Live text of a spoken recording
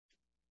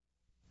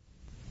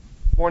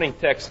morning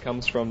text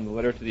comes from the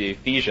letter to the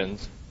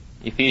Ephesians,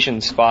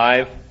 Ephesians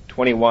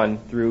 5:21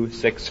 through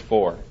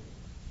 6:4.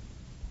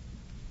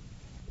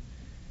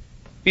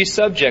 Be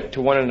subject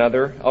to one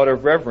another out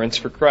of reverence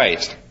for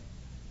Christ.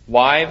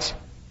 Wives,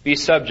 be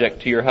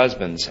subject to your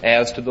husbands,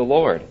 as to the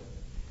Lord.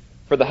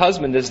 For the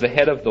husband is the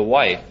head of the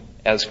wife,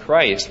 as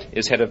Christ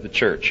is head of the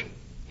church,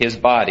 his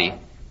body,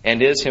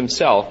 and is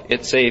himself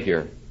its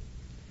Savior.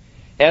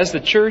 As the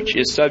church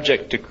is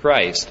subject to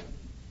Christ,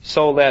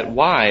 so let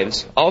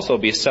wives also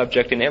be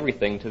subject in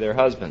everything to their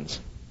husbands.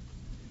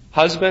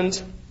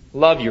 Husbands,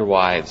 love your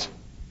wives,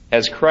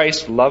 as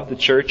Christ loved the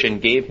church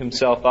and gave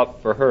himself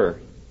up for her,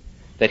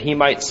 that he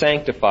might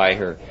sanctify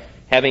her,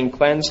 having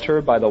cleansed her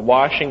by the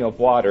washing of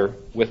water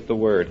with the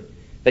word,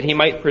 that he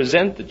might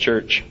present the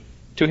church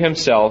to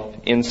himself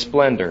in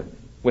splendor,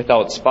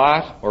 without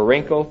spot or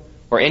wrinkle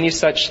or any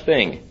such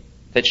thing,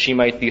 that she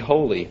might be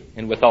holy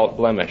and without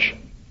blemish.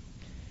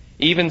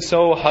 Even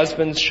so,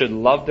 husbands should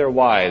love their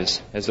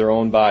wives as their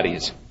own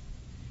bodies.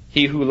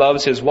 He who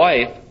loves his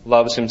wife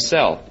loves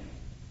himself.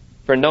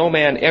 For no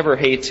man ever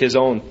hates his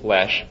own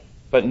flesh,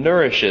 but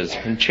nourishes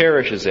and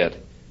cherishes it,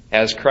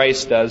 as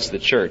Christ does the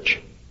church,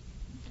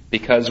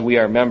 because we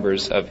are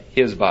members of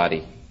his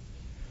body.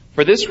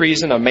 For this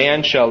reason a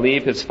man shall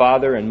leave his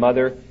father and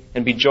mother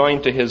and be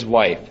joined to his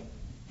wife,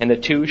 and the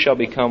two shall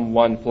become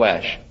one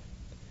flesh.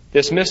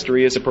 This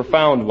mystery is a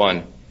profound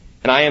one,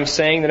 and I am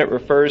saying that it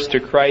refers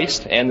to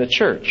Christ and the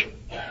church.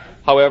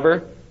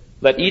 However,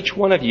 let each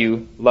one of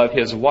you love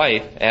his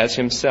wife as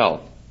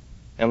himself,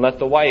 and let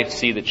the wife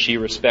see that she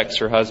respects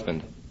her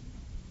husband.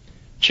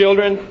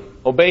 Children,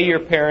 obey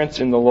your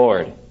parents in the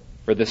Lord,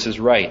 for this is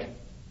right.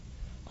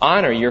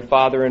 Honor your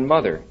father and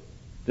mother.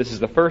 This is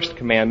the first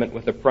commandment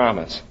with a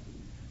promise,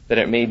 that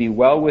it may be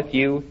well with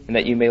you and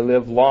that you may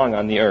live long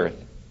on the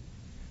earth.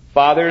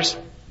 Fathers,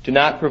 do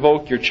not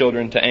provoke your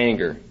children to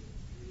anger,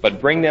 but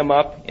bring them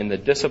up in the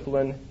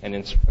discipline and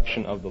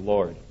instruction of the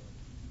Lord.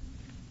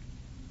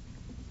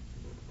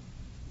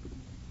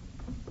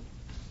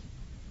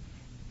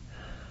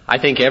 I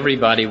think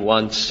everybody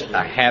wants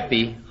a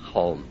happy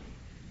home.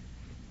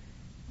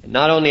 And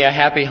not only a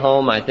happy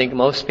home, I think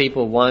most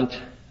people want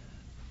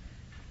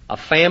a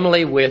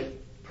family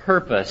with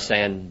purpose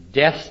and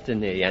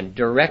destiny and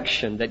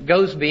direction that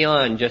goes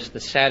beyond just the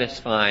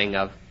satisfying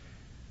of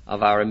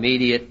our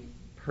immediate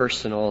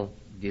personal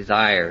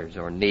desires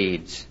or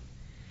needs.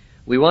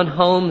 We want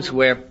homes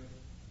where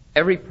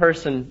every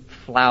person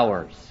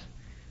flowers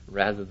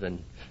rather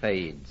than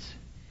fades.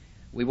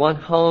 We want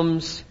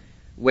homes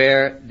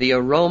where the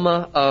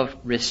aroma of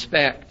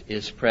respect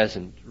is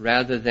present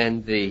rather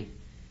than the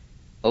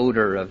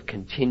odor of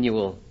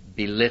continual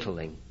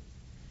belittling.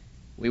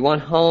 We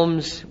want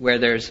homes where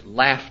there's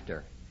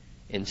laughter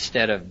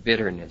instead of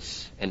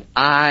bitterness, and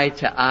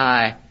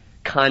eye-to-eye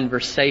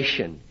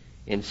conversation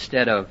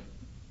instead of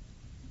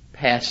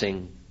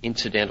passing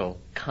incidental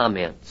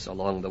comments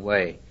along the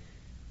way.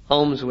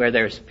 Homes where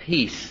there's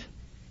peace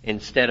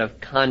instead of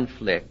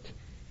conflict,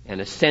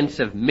 and a sense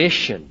of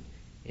mission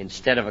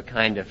instead of a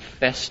kind of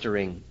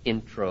festering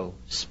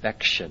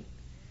introspection.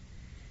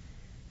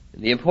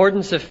 And the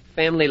importance of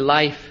family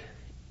life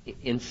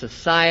in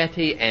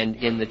society and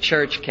in the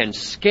church can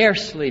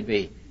scarcely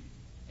be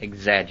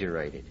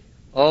exaggerated.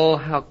 Oh,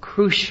 how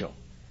crucial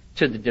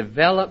to the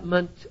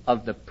development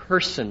of the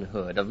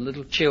personhood of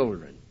little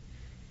children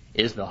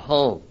is the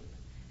home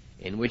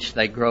in which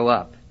they grow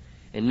up.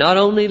 And not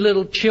only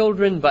little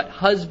children, but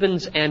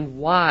husbands and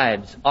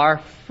wives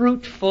are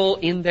fruitful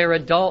in their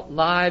adult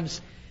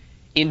lives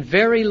in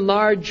very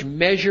large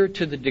measure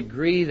to the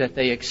degree that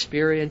they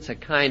experience a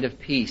kind of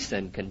peace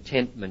and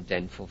contentment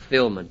and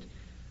fulfillment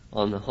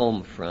on the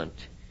home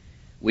front.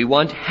 We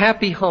want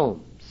happy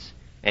homes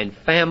and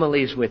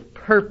families with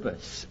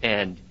purpose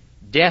and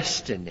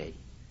destiny.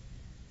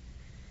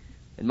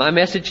 And my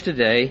message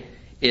today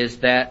is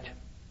that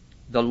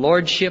the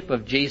Lordship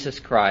of Jesus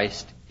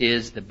Christ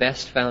is the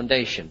best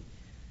foundation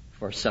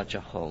for such a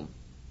home.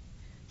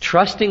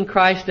 Trusting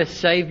Christ as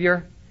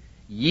Savior,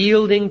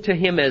 yielding to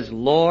Him as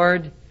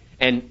Lord,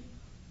 and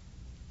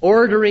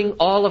ordering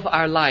all of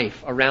our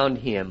life around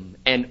Him,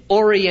 and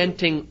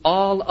orienting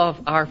all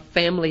of our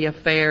family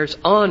affairs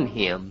on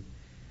Him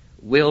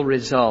will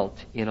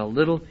result in a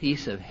little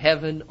piece of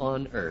heaven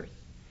on earth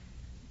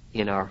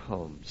in our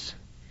homes.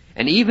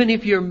 And even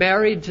if you're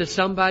married to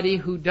somebody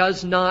who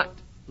does not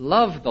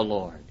love the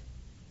Lord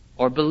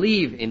or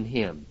believe in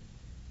Him,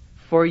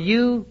 for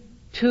you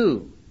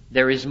too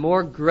there is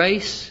more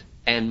grace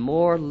and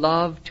more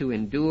love to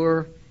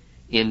endure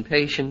in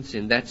patience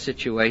in that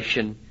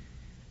situation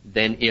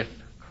than if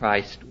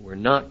Christ were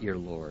not your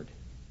Lord.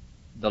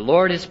 The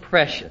Lord is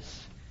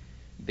precious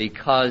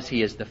because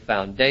He is the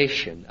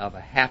foundation of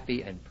a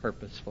happy and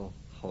purposeful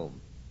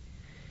home.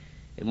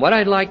 And what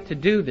I'd like to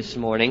do this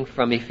morning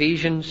from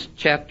Ephesians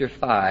chapter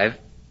 5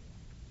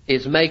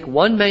 is make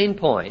one main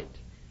point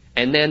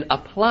and then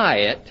apply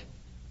it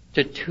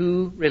to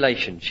two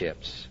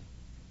relationships.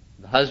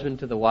 The husband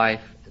to the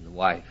wife and the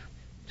wife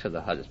to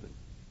the husband.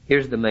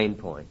 Here's the main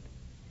point.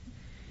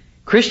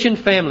 Christian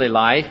family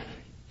life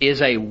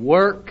is a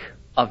work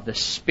of the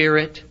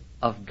Spirit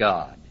of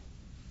God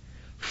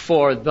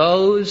for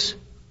those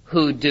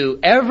who do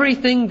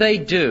everything they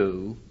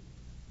do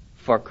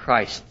for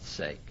Christ's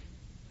sake.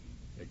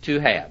 There are two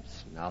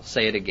halves, and I'll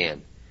say it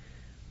again.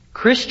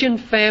 Christian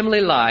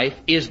family life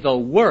is the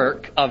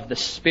work of the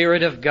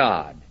Spirit of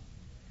God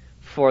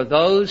for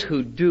those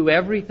who do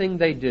everything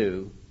they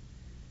do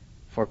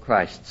for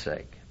Christ's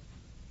sake.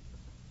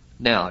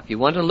 Now, if you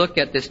want to look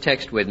at this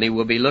text with me,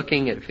 we'll be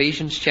looking at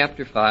Ephesians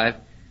chapter 5,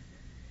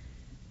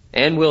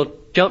 and we'll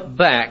jump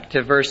back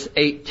to verse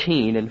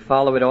 18 and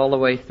follow it all the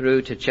way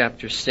through to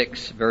chapter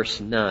 6, verse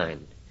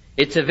 9.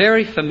 It's a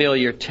very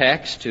familiar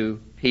text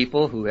to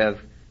people who have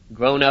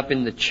grown up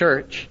in the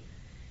church.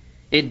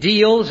 It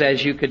deals,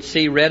 as you could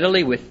see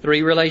readily, with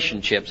three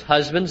relationships: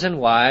 husbands and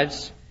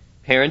wives,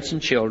 parents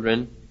and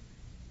children,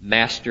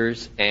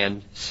 masters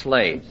and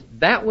slaves.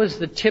 That was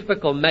the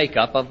typical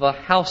makeup of a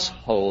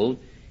household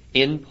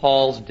in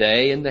Paul's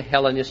day in the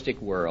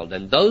Hellenistic world.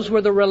 And those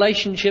were the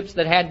relationships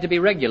that had to be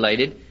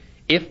regulated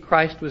if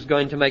Christ was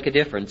going to make a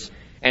difference.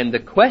 And the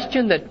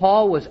question that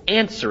Paul was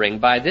answering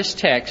by this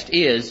text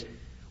is,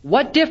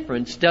 what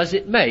difference does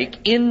it make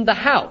in the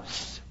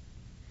house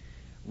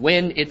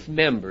when its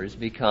members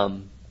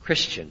become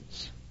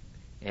Christians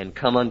and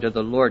come under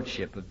the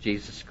lordship of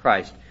Jesus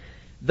Christ?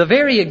 The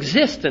very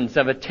existence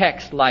of a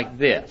text like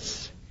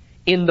this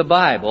in the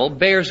Bible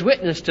bears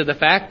witness to the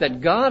fact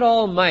that God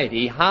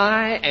Almighty,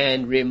 high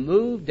and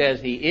removed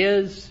as He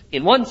is,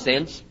 in one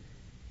sense,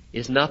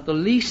 is not the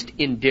least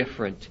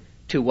indifferent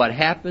to what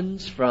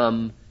happens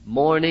from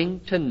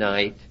morning to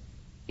night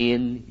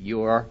in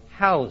your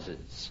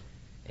houses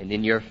and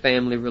in your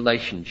family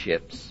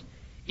relationships.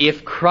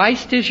 If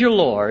Christ is your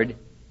Lord,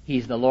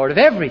 He's the Lord of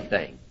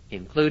everything,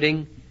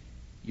 including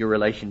your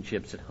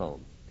relationships at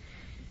home.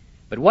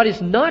 But what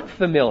is not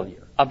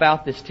familiar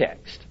about this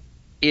text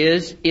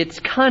is its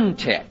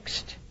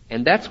context.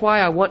 And that's why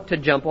I want to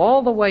jump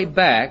all the way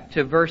back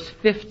to verse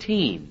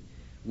 15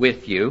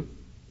 with you.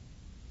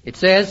 It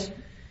says,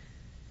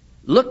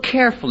 "Look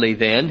carefully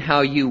then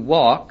how you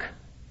walk,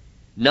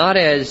 not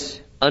as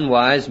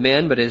unwise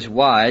men, but as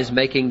wise,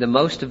 making the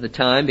most of the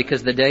time,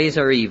 because the days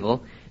are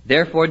evil.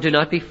 Therefore do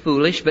not be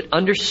foolish, but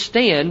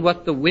understand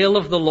what the will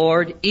of the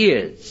Lord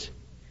is.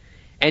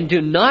 And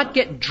do not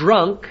get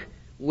drunk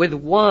with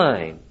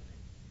wine,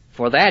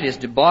 for that is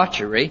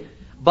debauchery,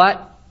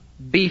 but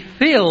be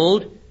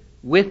filled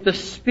with the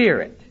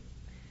Spirit."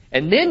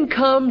 And then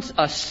comes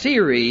a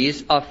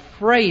series of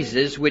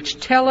phrases which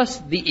tell us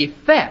the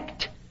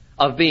effect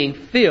of being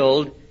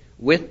filled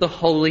with the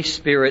Holy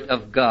Spirit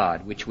of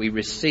God, which we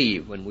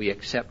receive when we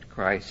accept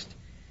Christ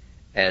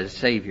as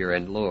Savior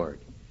and Lord.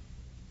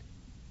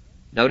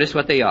 Notice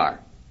what they are.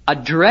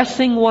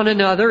 Addressing one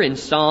another in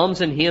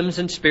psalms and hymns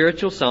and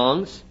spiritual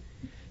songs,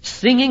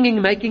 singing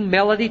and making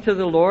melody to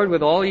the Lord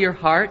with all your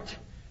heart,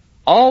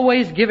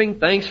 always giving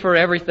thanks for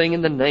everything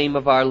in the name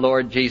of our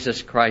Lord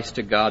Jesus Christ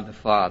to God the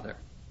Father.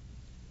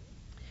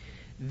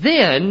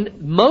 Then,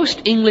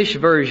 most English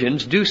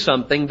versions do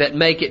something that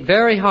make it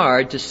very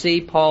hard to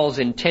see Paul's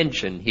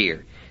intention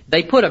here.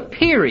 They put a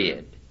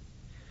period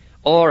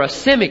or a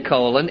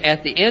semicolon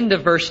at the end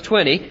of verse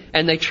 20,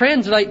 and they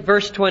translate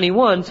verse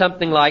 21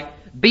 something like,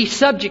 "Be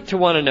subject to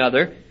one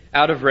another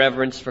out of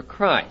reverence for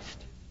Christ."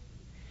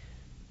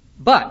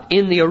 But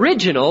in the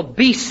original,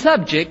 "be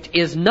subject"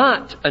 is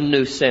not a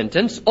new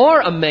sentence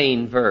or a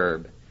main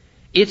verb.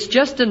 It's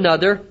just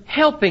another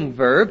helping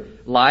verb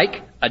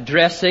like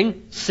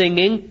addressing,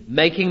 singing,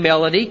 making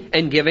melody,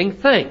 and giving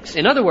thanks.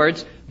 In other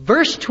words,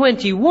 verse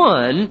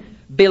 21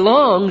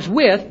 belongs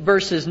with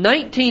verses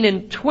 19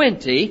 and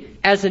 20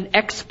 as an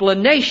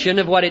explanation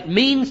of what it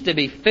means to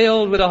be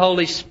filled with the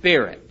Holy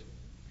Spirit.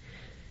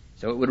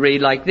 So it would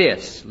read like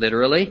this,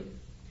 literally,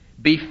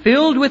 "Be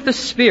filled with the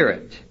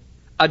Spirit,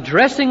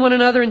 addressing one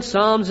another in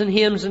psalms and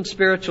hymns and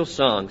spiritual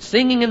songs,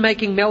 singing and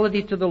making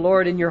melody to the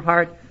Lord in your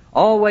heart,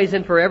 always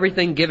and for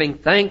everything giving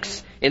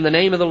thanks in the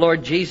name of the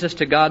Lord Jesus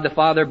to God the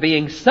Father,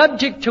 being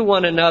subject to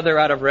one another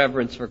out of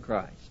reverence for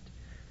Christ."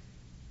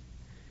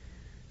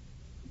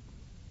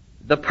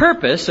 The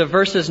purpose of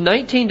verses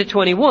 19 to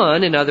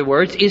 21, in other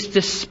words, is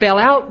to spell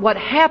out what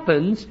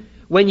happens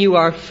when you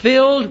are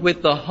filled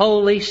with the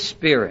Holy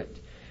Spirit.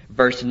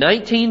 Verse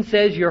 19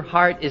 says your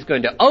heart is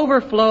going to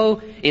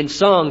overflow in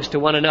songs to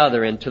one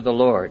another and to the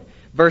Lord.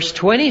 Verse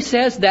 20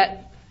 says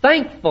that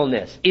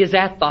thankfulness is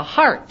at the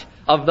heart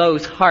of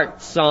those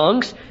heart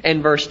songs.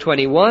 And verse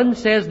 21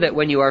 says that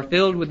when you are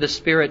filled with the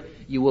Spirit,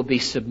 you will be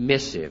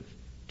submissive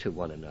to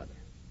one another.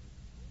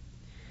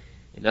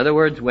 In other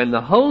words, when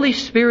the Holy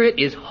Spirit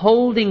is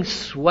holding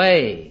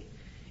sway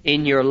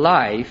in your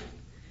life,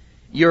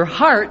 your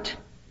heart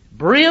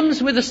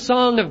brims with a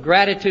song of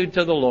gratitude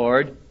to the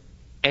Lord,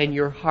 and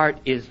your heart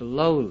is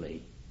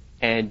lowly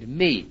and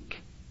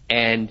meek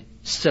and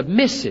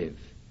submissive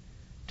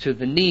to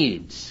the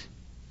needs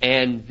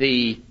and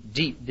the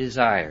deep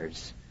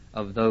desires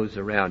of those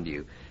around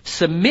you.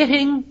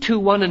 Submitting to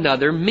one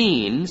another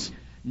means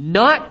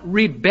not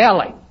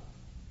rebelling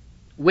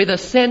with a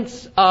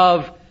sense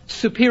of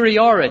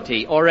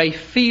superiority or a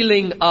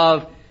feeling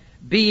of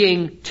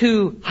being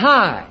too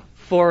high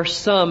for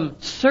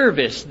some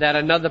service that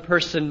another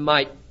person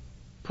might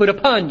put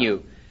upon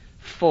you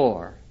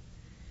for.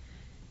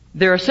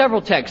 There are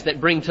several texts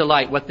that bring to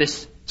light what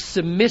this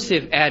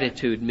submissive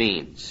attitude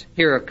means.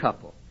 Here are a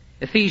couple.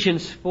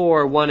 Ephesians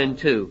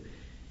 4:1-2.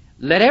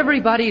 Let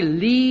everybody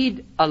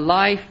lead a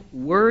life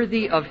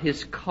worthy of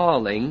his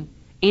calling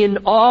in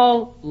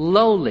all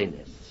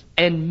lowliness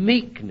and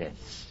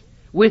meekness,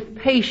 with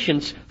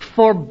patience,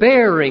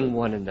 forbearing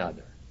one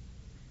another.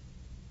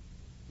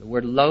 The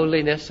word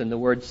lowliness and the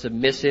word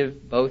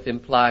submissive both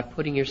imply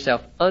putting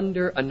yourself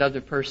under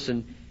another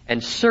person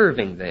and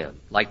serving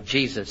them, like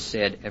Jesus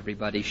said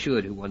everybody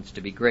should who wants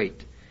to be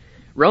great.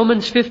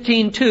 Romans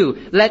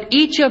 15:2, let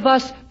each of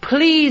us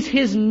please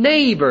his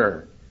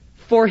neighbor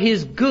for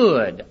his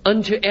good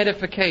unto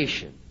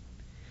edification.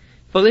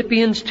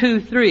 Philippians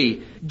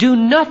 2:3, do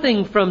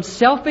nothing from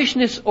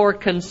selfishness or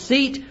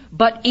conceit,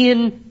 but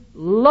in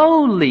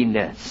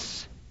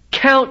lowliness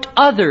count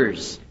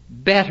others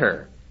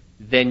better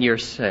than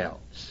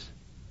yourselves.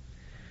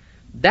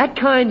 That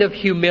kind of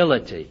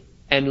humility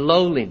and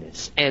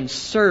lowliness and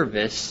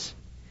service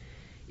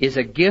is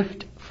a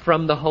gift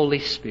from the Holy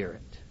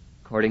Spirit,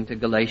 according to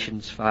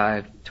Galatians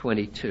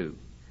 5:22.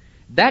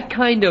 That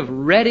kind of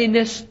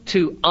readiness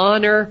to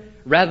honor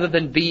rather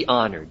than be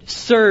honored,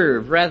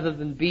 serve rather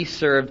than be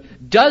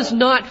served, does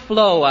not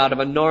flow out of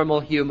a normal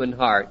human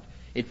heart.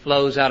 It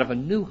flows out of a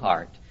new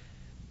heart,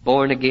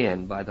 born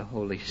again by the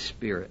Holy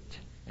Spirit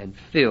and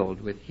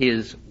filled with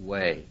His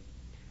way.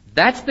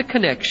 That's the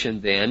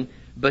connection then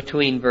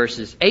between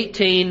verses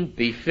 18,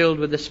 be filled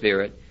with the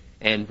Spirit,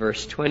 and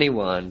verse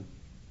 21,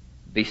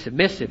 be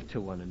submissive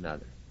to one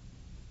another.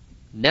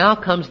 Now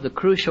comes the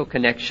crucial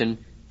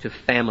connection to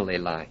family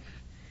life.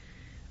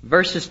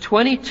 Verses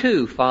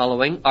 22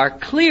 following are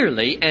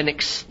clearly an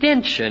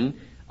extension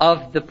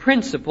of the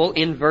principle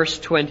in verse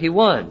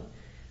 21.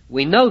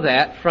 We know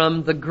that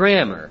from the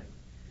grammar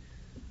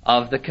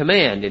of the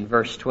command in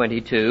verse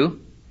 22.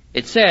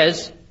 It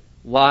says,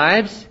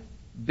 wives,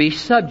 be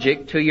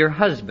subject to your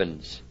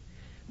husbands.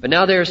 But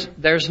now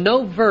there's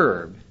no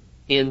verb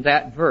in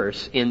that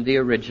verse in the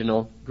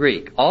original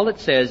Greek. All it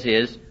says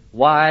is,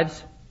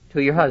 wives,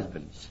 to your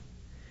husbands.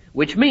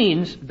 Which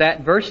means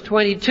that verse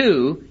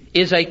 22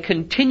 is a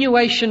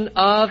continuation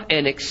of,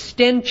 an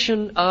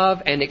extension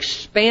of, an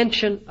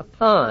expansion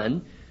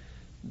upon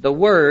the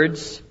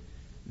words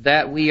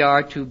that we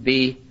are to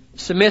be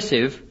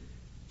submissive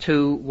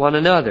to one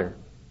another.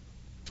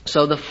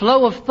 So the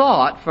flow of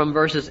thought from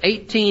verses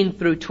 18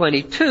 through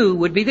 22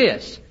 would be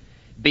this.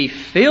 Be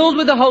filled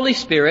with the Holy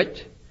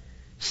Spirit,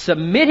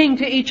 submitting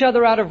to each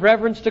other out of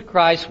reverence to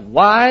Christ,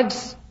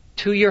 wives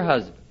to your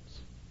husbands.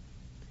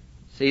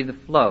 See the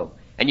flow.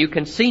 And you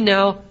can see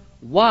now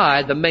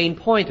why the main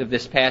point of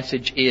this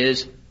passage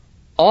is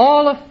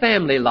all of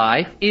family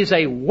life is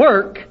a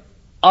work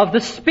of the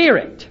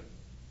Spirit.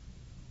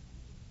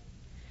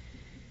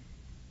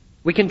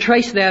 We can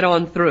trace that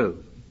on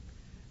through.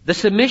 The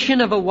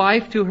submission of a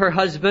wife to her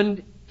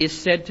husband is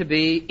said to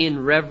be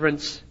in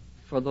reverence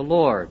for the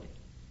Lord.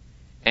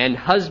 And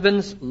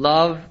husbands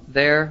love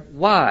their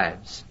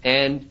wives,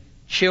 and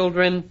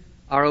children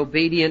are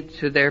obedient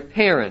to their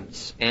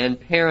parents, and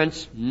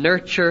parents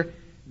nurture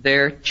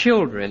their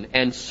children,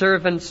 and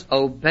servants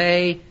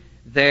obey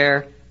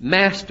their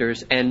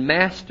masters, and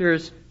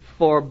masters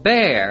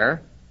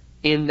forbear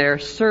in their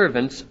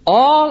servants,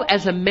 all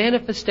as a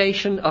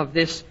manifestation of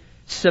this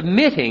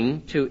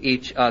submitting to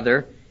each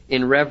other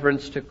in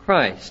reverence to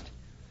Christ.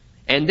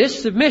 And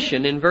this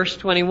submission in verse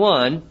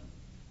 21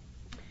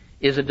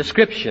 is a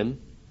description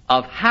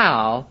of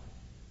how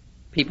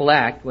people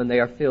act when they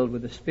are filled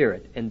with the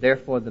Spirit. And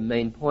therefore the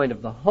main point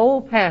of the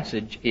whole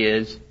passage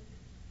is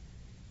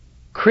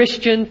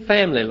Christian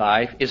family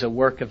life is a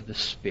work of the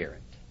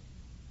Spirit.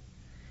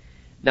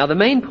 Now the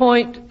main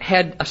point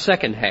had a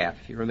second half,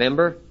 you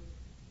remember?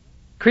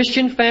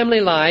 Christian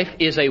family life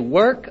is a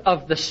work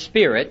of the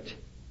Spirit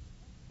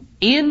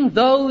in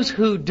those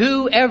who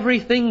do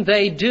everything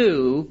they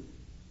do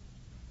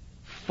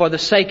for the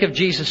sake of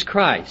Jesus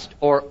Christ,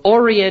 or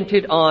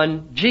oriented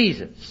on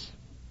Jesus.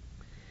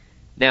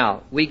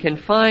 Now, we can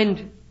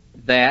find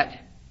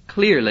that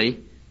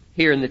clearly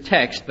here in the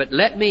text, but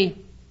let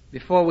me,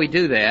 before we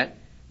do that,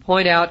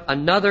 point out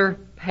another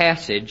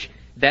passage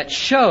that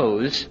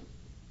shows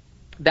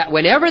that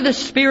whenever the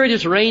Spirit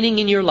is reigning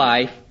in your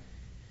life,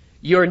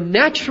 your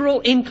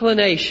natural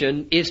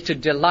inclination is to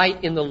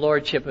delight in the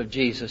Lordship of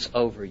Jesus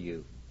over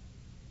you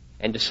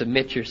and to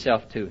submit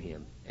yourself to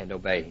Him and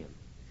obey Him.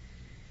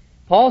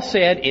 Paul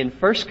said in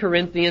 1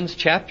 Corinthians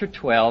chapter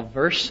 12,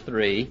 verse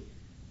 3,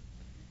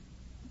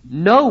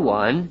 no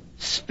one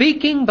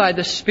speaking by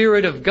the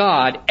Spirit of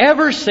God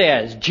ever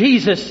says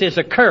Jesus is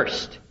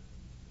accursed.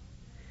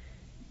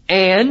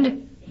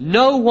 And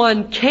no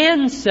one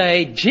can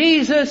say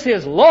Jesus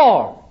is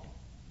Lord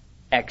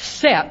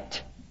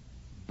except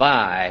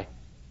by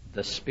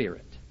the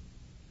Spirit.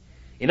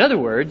 In other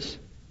words,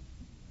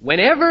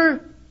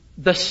 whenever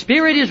the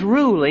Spirit is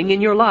ruling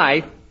in your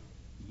life,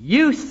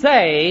 you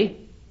say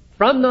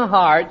from the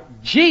heart,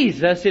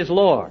 Jesus is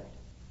Lord.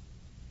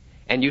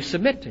 and you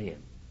submit to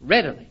Him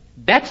readily.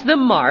 That's the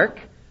mark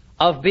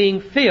of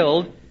being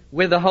filled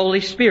with the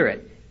Holy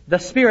Spirit. The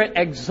Spirit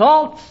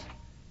exalts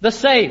the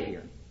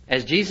Savior.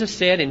 As Jesus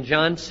said in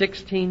John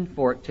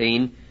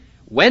 16:14,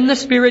 when the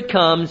Spirit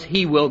comes,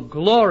 He will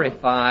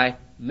glorify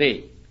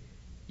me.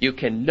 You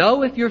can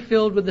know if you're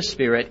filled with the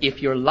Spirit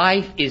if your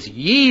life is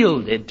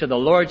yielded to the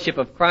Lordship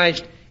of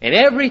Christ and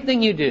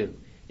everything you do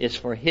is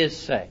for His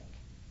sake.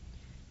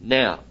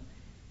 Now,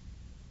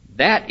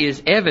 that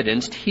is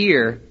evidenced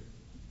here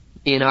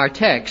in our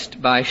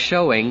text by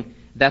showing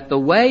that the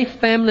way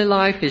family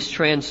life is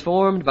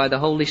transformed by the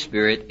Holy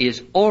Spirit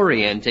is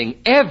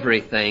orienting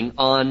everything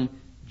on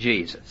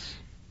Jesus.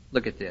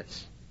 Look at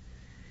this.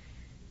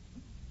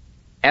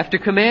 After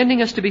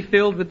commanding us to be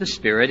filled with the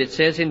Spirit, it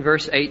says in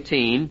verse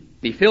 18,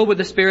 be filled with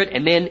the Spirit,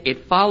 and then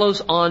it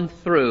follows on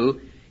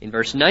through. In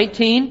verse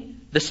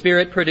 19, the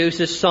Spirit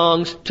produces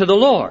songs to the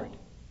Lord.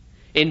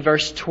 In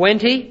verse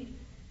 20,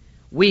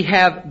 we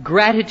have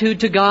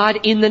gratitude to God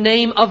in the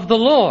name of the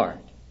Lord.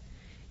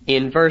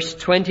 In verse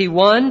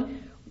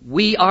 21,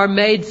 we are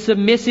made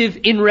submissive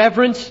in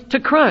reverence to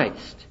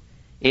Christ.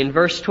 In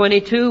verse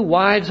 22,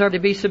 wives are to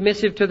be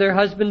submissive to their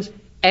husbands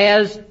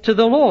as to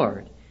the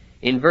Lord.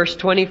 In verse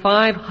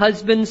 25,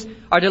 husbands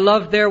are to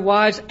love their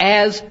wives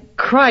as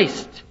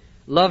Christ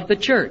loved the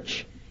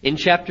church. In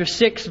chapter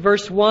 6,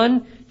 verse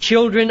 1,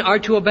 children are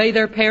to obey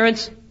their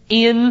parents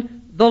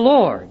in the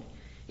Lord.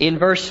 In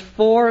verse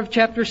 4 of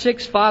chapter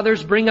 6,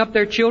 fathers bring up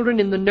their children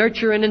in the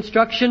nurture and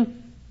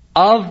instruction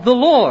of the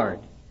Lord.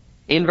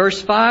 In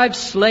verse 5,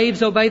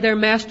 slaves obey their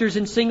masters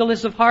in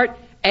singleness of heart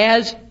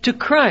as to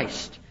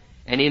Christ.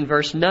 And in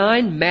verse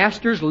 9,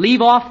 masters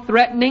leave off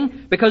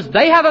threatening because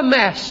they have a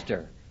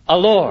master, a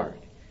Lord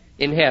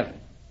in heaven.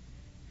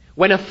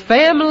 When a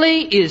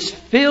family is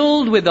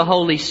filled with the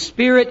Holy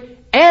Spirit,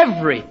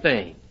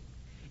 everything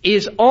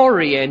is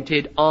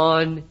oriented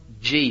on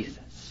Jesus.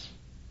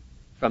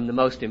 From the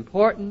most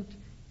important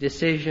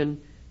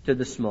decision to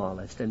the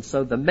smallest. And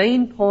so the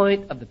main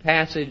point of the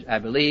passage, I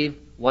believe,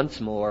 once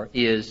more,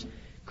 is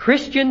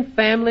Christian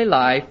family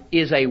life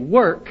is a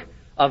work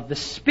of the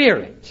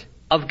Spirit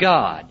of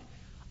God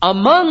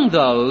among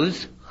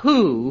those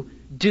who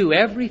do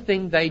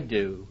everything they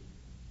do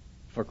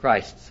for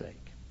Christ's sake.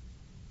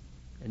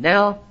 And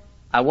now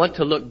I want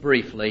to look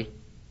briefly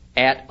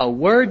at a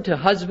word to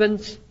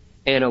husbands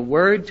and a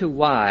word to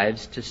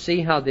wives to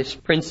see how this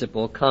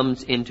principle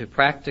comes into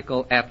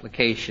practical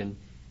application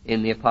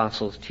in the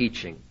Apostles'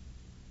 teaching.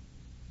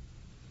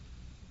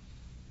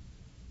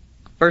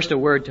 First, a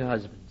word to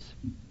husbands.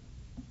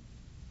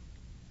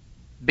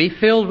 Be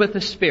filled with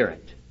the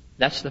Spirit.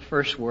 That's the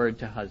first word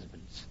to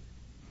husbands.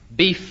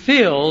 Be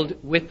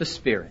filled with the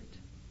Spirit.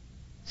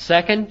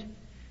 Second,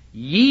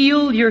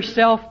 yield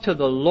yourself to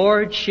the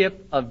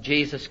Lordship of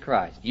Jesus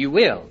Christ. You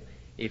will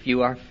if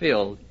you are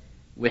filled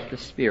with the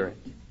Spirit.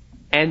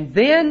 And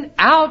then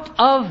out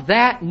of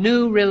that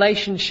new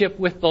relationship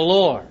with the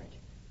Lord,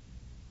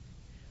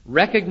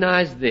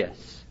 recognize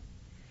this,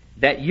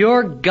 that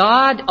your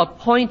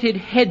God-appointed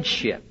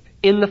headship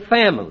in the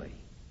family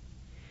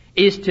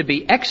is to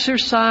be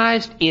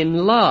exercised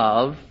in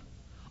love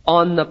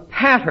on the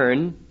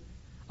pattern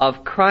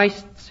of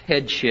Christ's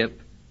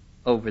headship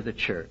over the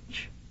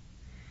church.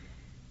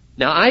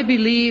 Now, I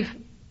believe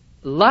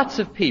lots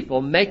of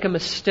people make a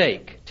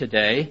mistake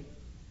today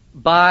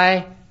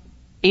by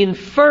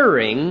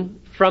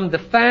inferring from the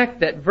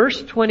fact that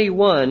verse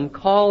 21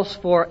 calls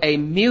for a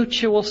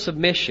mutual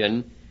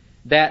submission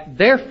that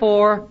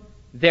therefore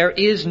there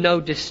is no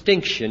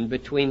distinction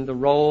between the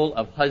role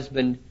of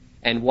husband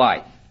and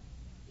wife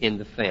in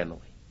the family.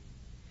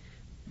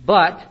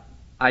 But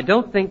I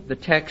don't think the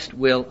text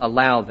will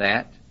allow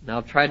that, and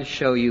I'll try to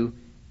show you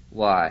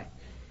why.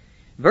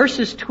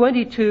 Verses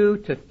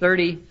 22 to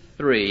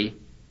 33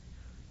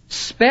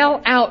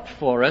 spell out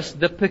for us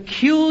the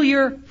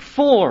peculiar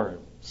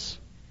forms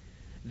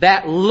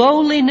that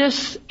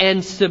lowliness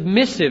and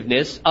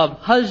submissiveness of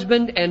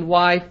husband and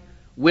wife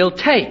will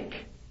take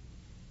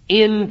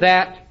in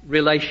that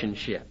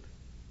relationship.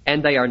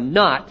 And they are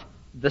not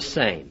the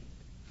same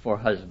for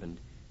husband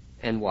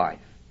and wife.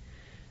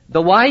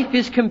 The wife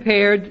is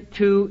compared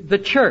to the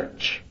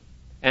church,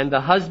 and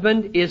the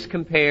husband is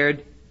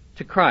compared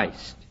to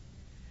Christ.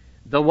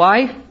 The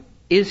wife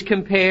is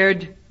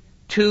compared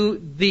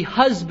to the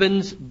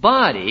husband's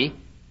body,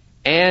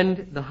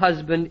 and the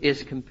husband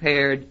is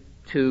compared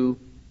to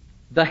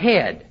the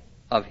head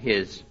of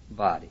his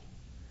body.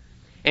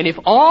 And if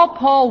all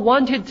Paul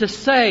wanted to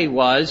say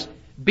was,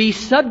 be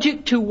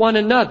subject to one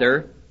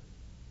another,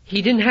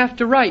 he didn't have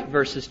to write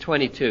verses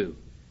 22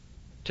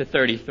 to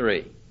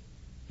 33.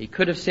 He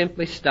could have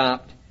simply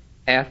stopped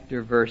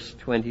after verse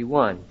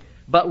 21.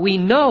 But we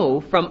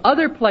know from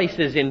other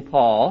places in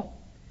Paul,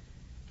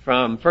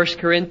 from 1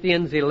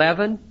 Corinthians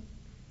 11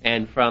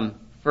 and from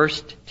 1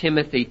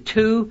 Timothy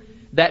 2,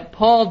 that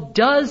Paul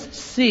does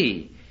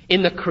see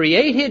in the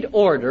created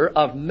order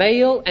of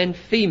male and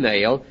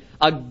female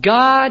a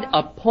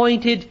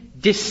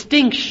God-appointed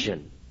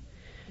distinction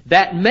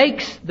that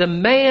makes the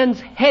man's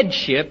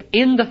headship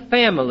in the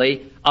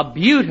family a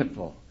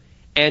beautiful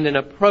and an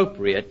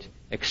appropriate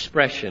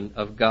expression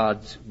of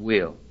God's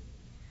will.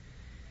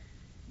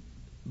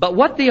 But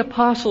what the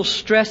apostle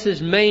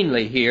stresses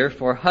mainly here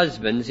for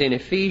husbands in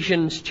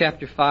Ephesians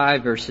chapter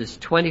 5 verses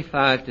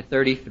 25 to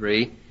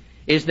 33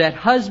 is that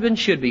husbands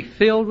should be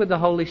filled with the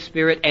Holy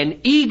Spirit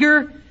and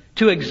eager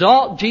to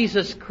exalt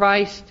Jesus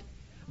Christ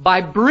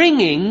by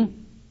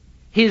bringing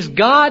His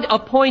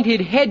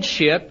God-appointed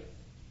headship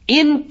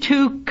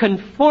into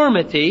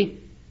conformity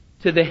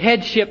to the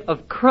headship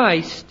of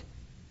Christ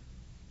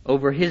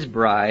over His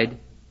bride,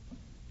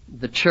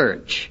 the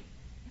church.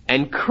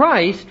 And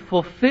Christ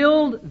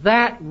fulfilled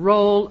that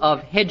role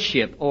of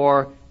headship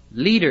or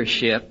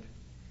leadership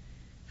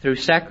through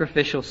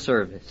sacrificial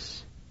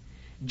service.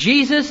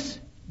 Jesus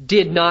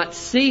did not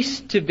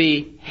cease to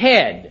be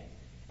head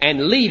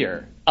and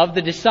leader of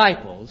the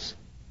disciples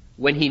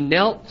when He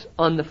knelt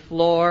on the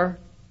floor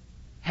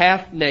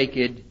half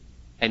naked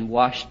and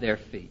washed their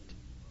feet.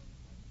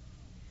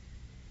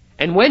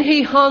 And when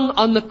He hung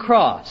on the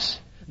cross,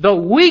 the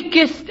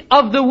weakest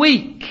of the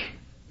weak,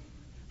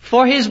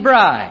 for His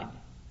bride,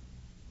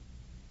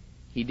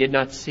 He did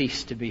not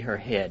cease to be her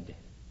head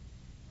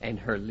and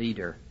her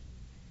leader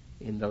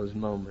in those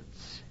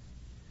moments.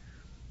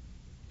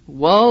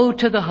 Woe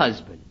to the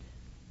husband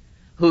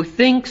who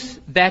thinks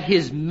that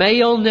his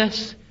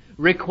maleness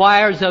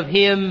requires of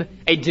him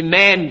a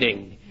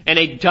demanding and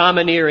a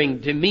domineering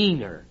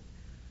demeanor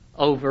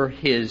over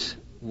his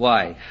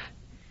wife.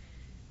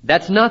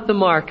 That's not the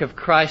mark of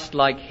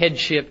Christ-like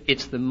headship.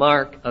 It's the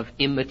mark of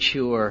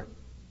immature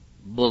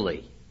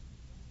bully.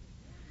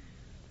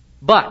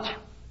 But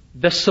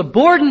the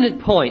subordinate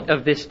point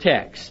of this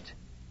text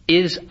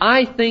is,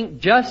 I think,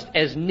 just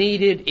as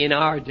needed in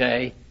our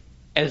day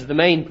as the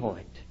main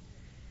point.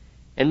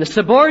 And the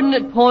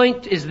subordinate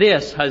point is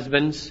this,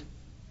 husbands.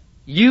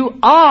 You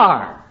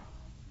are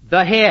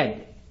the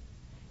head.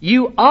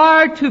 You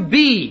are to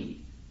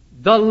be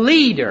the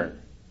leader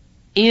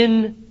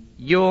in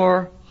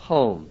your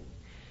home.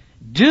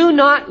 Do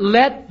not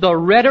let the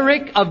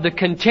rhetoric of the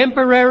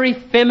contemporary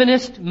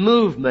feminist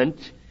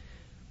movement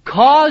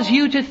cause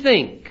you to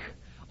think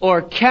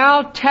or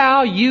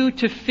kowtow you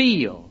to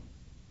feel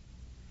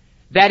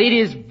that it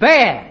is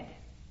bad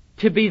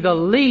to be the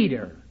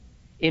leader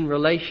in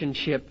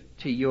relationship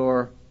to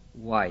your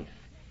wife.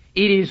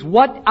 It is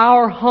what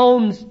our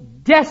homes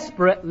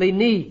desperately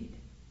need.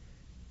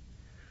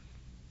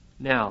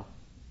 Now,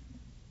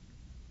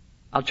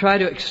 I'll try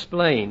to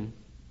explain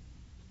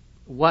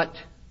what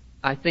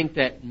I think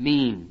that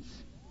means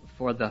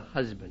for the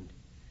husband.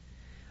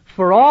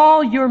 For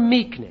all your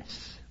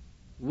meekness,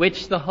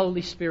 which the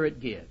Holy Spirit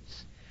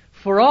gives,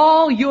 for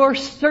all your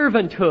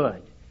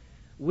servanthood,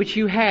 which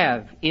you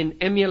have in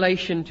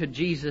emulation to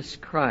Jesus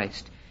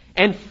Christ,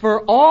 and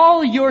for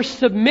all your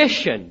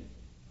submission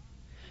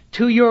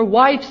to your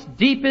wife's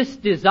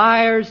deepest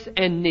desires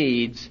and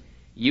needs,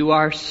 you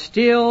are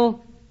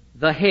still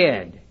the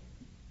head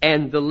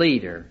and the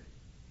leader.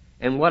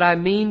 And what I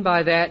mean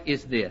by that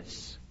is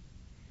this.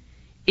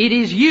 It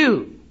is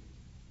you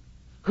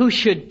who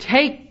should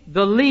take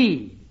the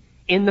lead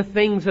in the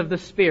things of the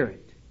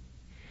Spirit.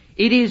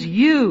 It is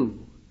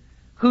you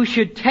who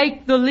should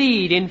take the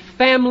lead in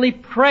family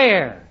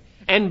prayer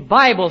and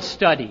Bible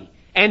study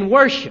and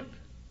worship.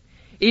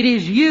 It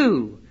is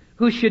you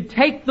who should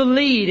take the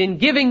lead in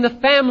giving the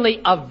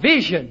family a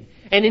vision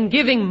and in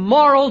giving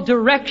moral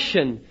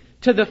direction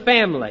to the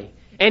family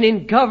and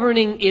in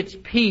governing its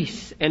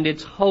peace and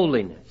its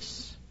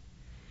holiness.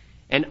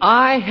 And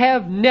I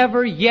have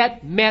never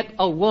yet met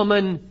a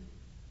woman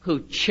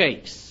who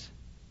chafes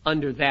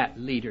under that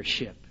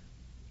leadership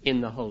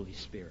in the Holy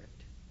Spirit.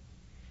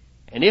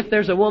 And if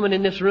there's a woman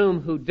in this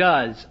room who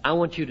does, I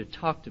want you to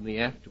talk to me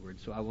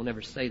afterwards, so I will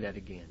never say that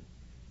again.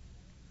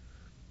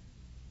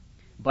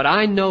 But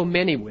I know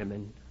many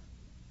women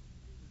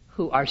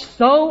who are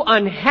so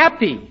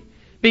unhappy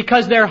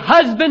because their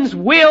husbands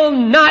will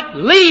not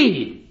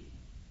lead.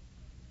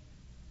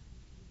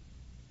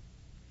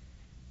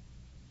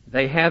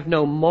 They have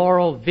no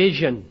moral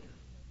vision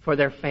for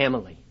their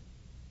family.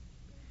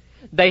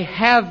 They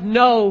have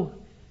no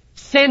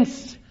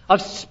sense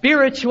of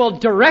spiritual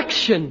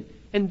direction,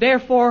 and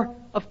therefore,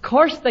 of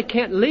course, they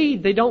can't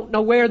lead. They don't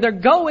know where they're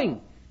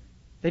going.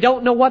 They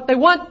don't know what they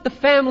want the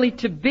family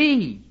to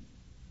be.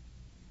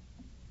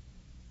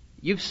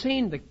 You've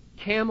seen the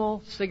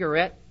Camel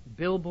cigarette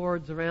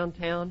billboards around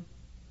town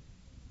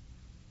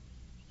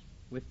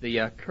with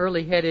the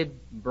curly-headed,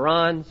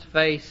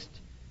 bronze-faced,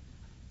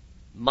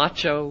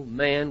 macho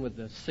man with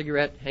the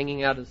cigarette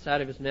hanging out of the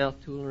side of his mouth,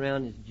 tooling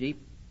around his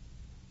Jeep.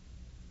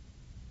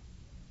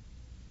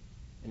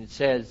 And it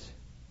says,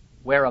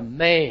 where a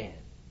man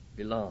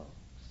belongs.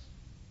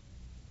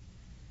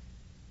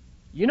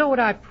 You know what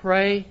I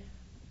pray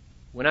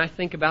when I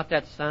think about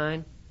that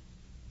sign?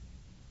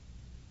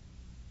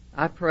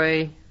 I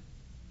pray,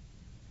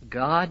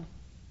 God,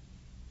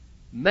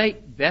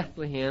 make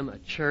Bethlehem a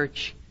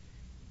church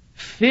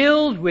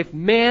filled with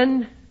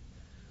men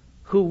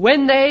who,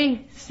 when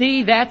they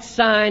see that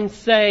sign,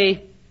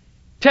 say,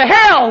 to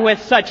hell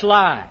with such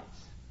lies.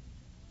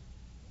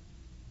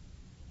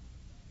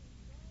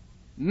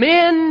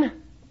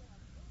 Men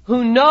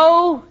who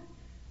know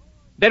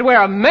that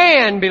where a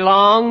man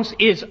belongs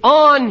is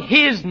on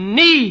his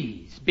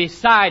knees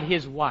beside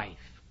his wife,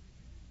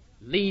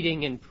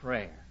 leading in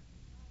prayer.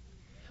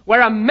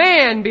 Where a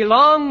man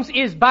belongs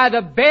is by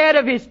the bed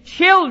of his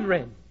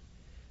children,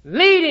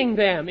 leading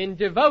them in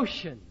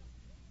devotion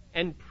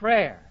and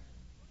prayer.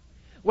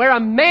 Where a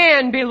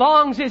man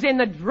belongs is in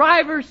the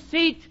driver's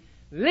seat,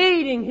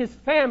 leading his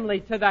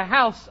family to the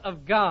house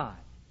of God.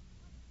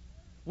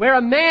 Where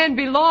a man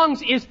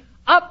belongs is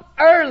up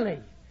early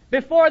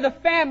before the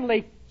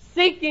family,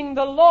 seeking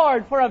the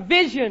Lord for a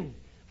vision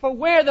for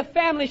where the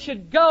family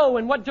should go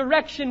and what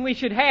direction we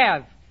should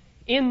have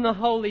in the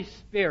Holy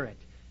Spirit.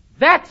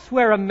 That's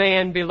where a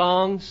man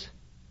belongs.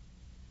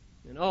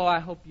 And oh, I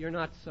hope you're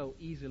not so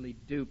easily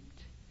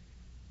duped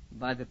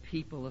by the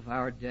people of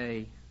our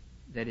day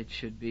that it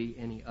should be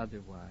any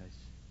otherwise.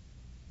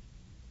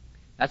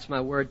 That's my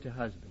word to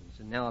husbands.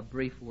 And now a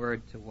brief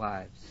word to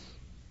wives.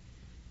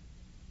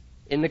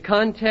 In the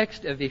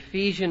context of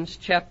Ephesians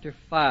chapter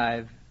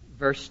 5,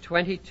 verse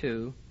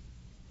 22,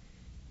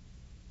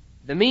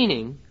 the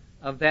meaning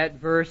of that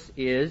verse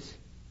is,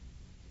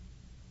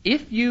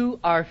 if you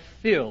are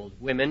filled,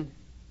 women,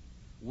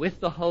 with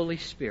the Holy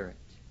Spirit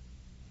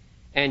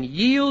and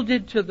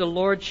yielded to the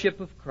Lordship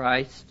of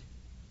Christ,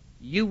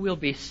 you will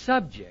be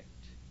subject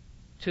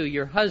to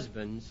your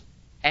husbands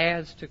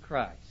as to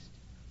Christ.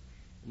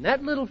 And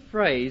that little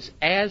phrase,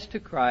 as to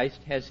Christ,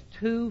 has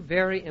two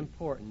very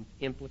important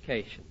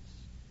implications.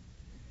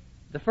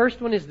 The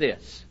first one is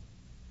this: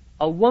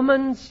 a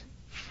woman's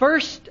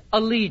first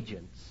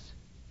allegiance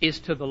is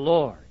to the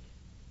Lord.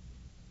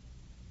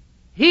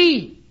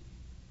 He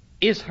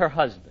is her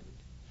husband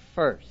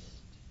first.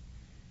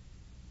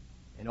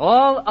 And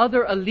all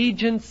other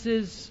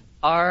allegiances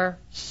are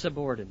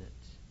subordinate.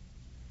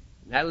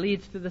 And that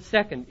leads to the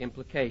second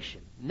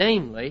implication.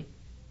 Namely,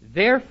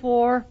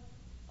 therefore,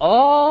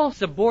 all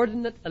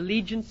subordinate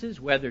allegiances,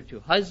 whether to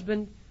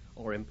husband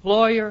or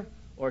employer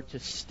or to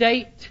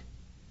state,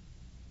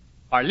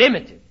 are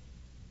limited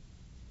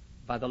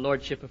by the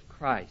Lordship of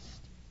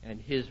Christ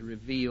and His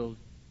revealed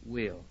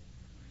will.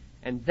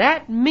 And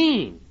that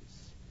means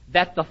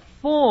that the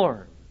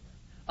form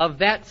of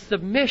that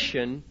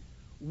submission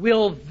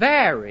will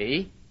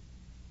vary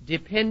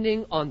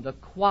depending on the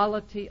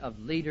quality of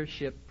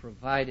leadership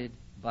provided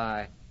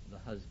by the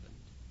husband.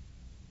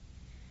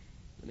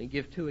 Let me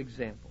give two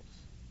examples.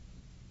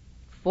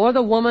 For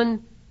the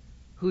woman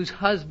whose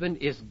husband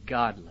is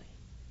godly,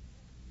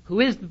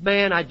 who is the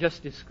man I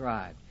just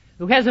described,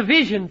 who has a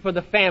vision for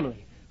the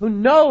family, who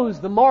knows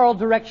the moral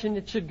direction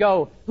it should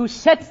go, who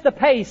sets the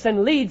pace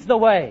and leads the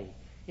way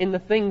in the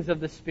things of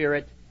the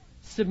Spirit,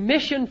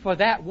 submission for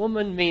that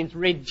woman means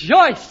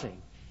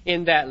rejoicing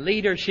in that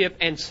leadership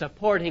and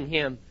supporting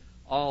him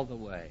all the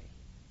way.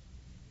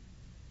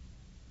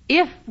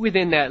 If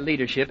within that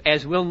leadership,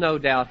 as will no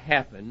doubt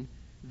happen,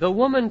 the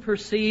woman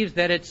perceives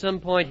that at some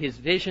point his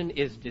vision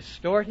is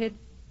distorted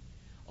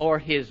or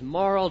his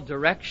moral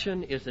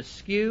direction is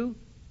askew,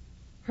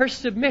 her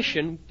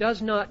submission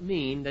does not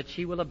mean that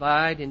she will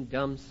abide in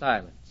dumb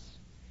silence.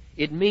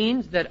 It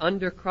means that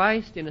under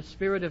Christ, in a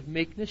spirit of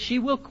meekness, she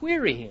will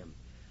query Him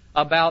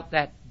about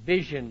that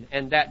vision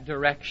and that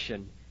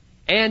direction,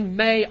 and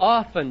may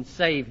often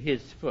save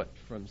his foot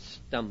from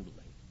stumbling.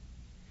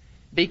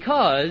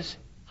 Because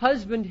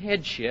husband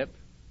headship,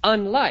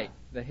 unlike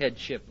the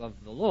headship of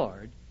the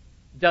Lord,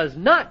 does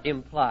not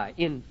imply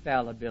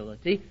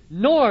infallibility,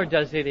 nor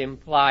does it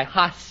imply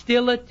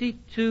hostility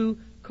to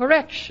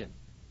correction.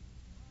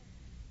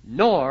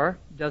 Nor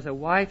does a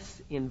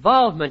wife's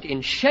involvement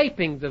in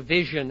shaping the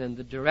vision and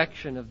the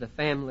direction of the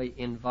family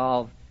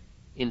involve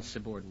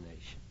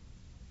insubordination.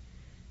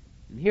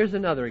 And here's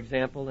another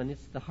example, and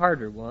it's the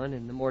harder one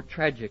and the more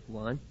tragic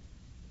one.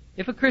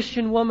 If a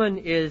Christian woman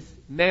is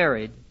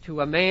married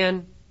to a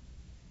man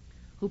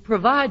who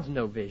provides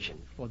no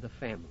vision for the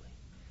family,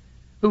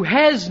 who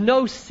has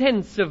no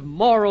sense of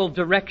moral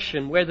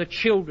direction, where the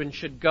children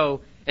should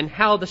go and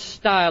how the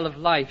style of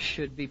life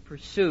should be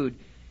pursued,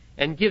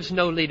 and gives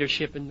no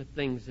leadership in the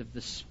things of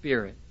the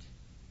Spirit,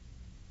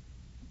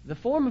 the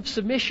form of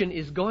submission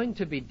is going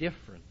to be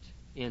different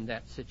in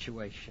that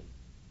situation.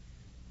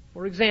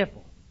 For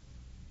example,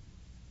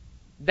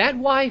 that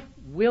wife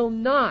will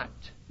not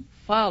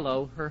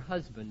follow her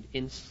husband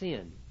in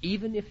sin,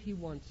 even if he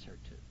wants her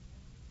to.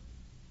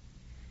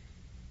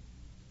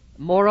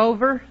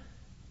 Moreover,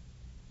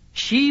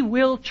 she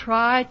will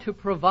try to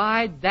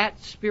provide that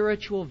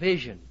spiritual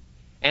vision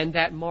and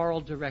that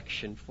moral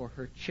direction for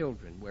her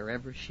children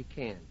wherever she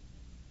can.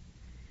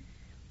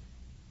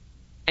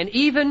 And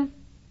even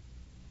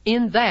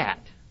in that,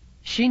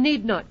 she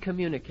need not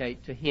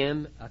communicate to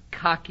him a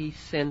cocky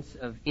sense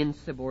of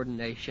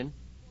insubordination.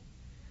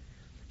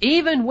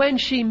 Even when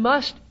she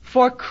must,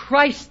 for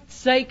Christ's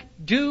sake,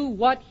 do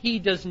what he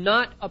does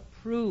not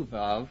approve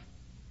of,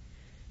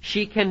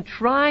 she can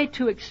try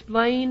to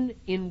explain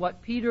in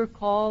what Peter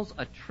calls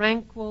a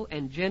tranquil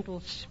and gentle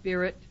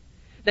spirit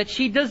that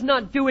she does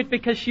not do it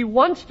because she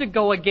wants to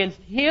go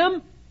against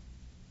him,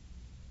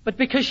 but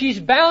because she's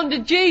bound to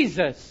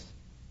Jesus.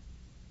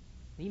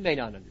 He may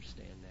not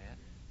understand that.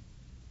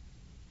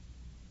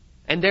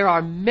 And there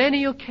are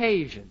many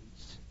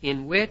occasions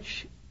in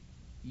which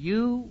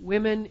you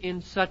women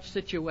in such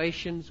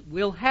situations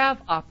will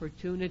have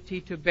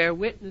opportunity to bear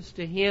witness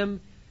to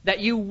Him that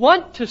you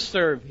want to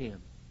serve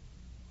Him.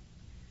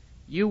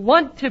 You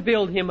want to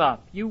build Him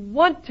up. You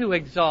want to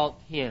exalt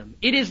Him.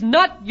 It is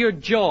not your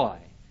joy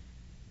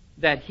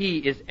that He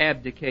is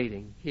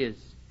abdicating His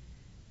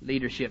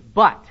leadership.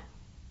 But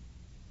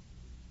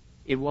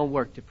it won't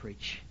work to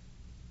preach.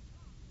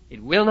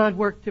 It will not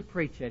work to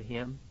preach at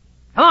Him.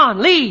 Come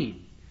on, lead!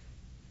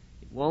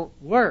 It won't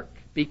work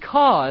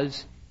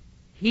because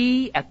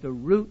He, at the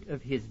root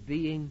of His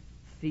being,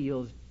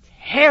 feels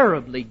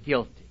terribly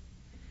guilty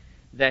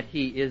that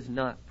He is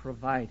not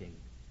providing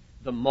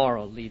the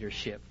moral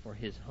leadership for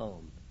His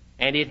home.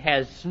 And it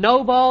has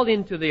snowballed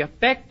into the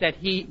effect that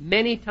He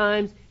many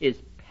times is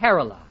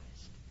paralyzed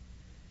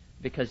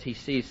because He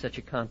sees such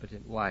a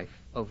competent wife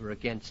over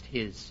against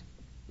His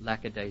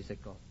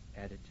lackadaisical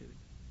attitude.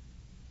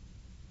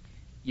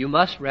 You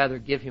must rather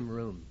give Him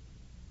room.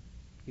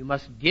 You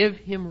must give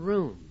Him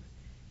room.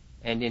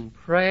 And in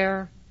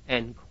prayer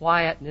and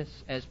quietness,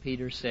 as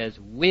Peter says,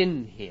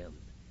 win Him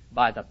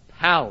by the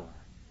power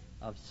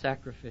of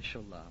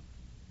sacrificial love.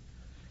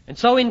 And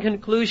so in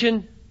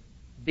conclusion,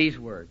 these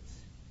words.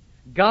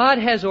 God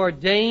has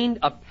ordained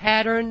a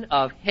pattern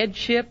of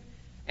headship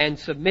and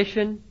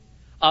submission,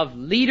 of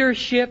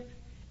leadership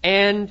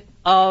and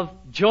of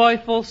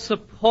joyful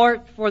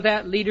support for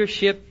that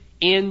leadership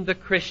in the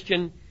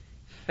Christian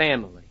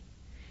family.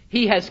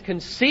 He has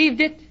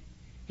conceived it.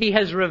 He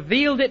has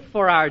revealed it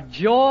for our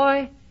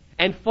joy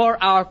and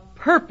for our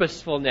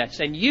purposefulness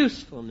and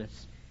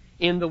usefulness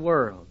in the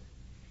world.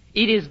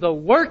 It is the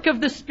work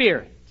of the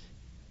Spirit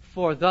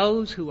for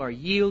those who are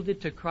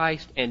yielded to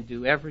Christ and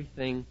do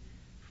everything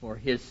for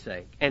His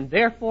sake. And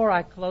therefore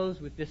I close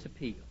with this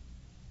appeal.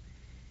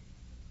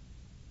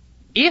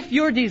 If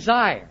your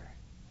desire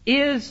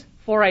is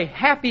for a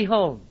happy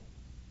home,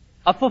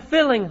 a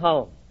fulfilling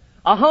home,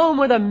 a home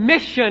with a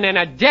mission and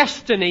a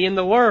destiny in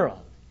the world,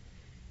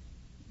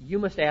 you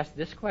must ask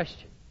this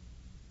question.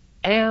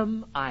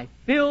 Am I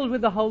filled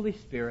with the Holy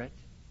Spirit?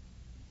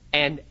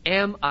 And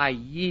am I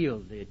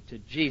yielded to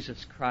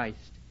Jesus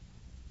Christ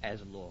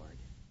as Lord?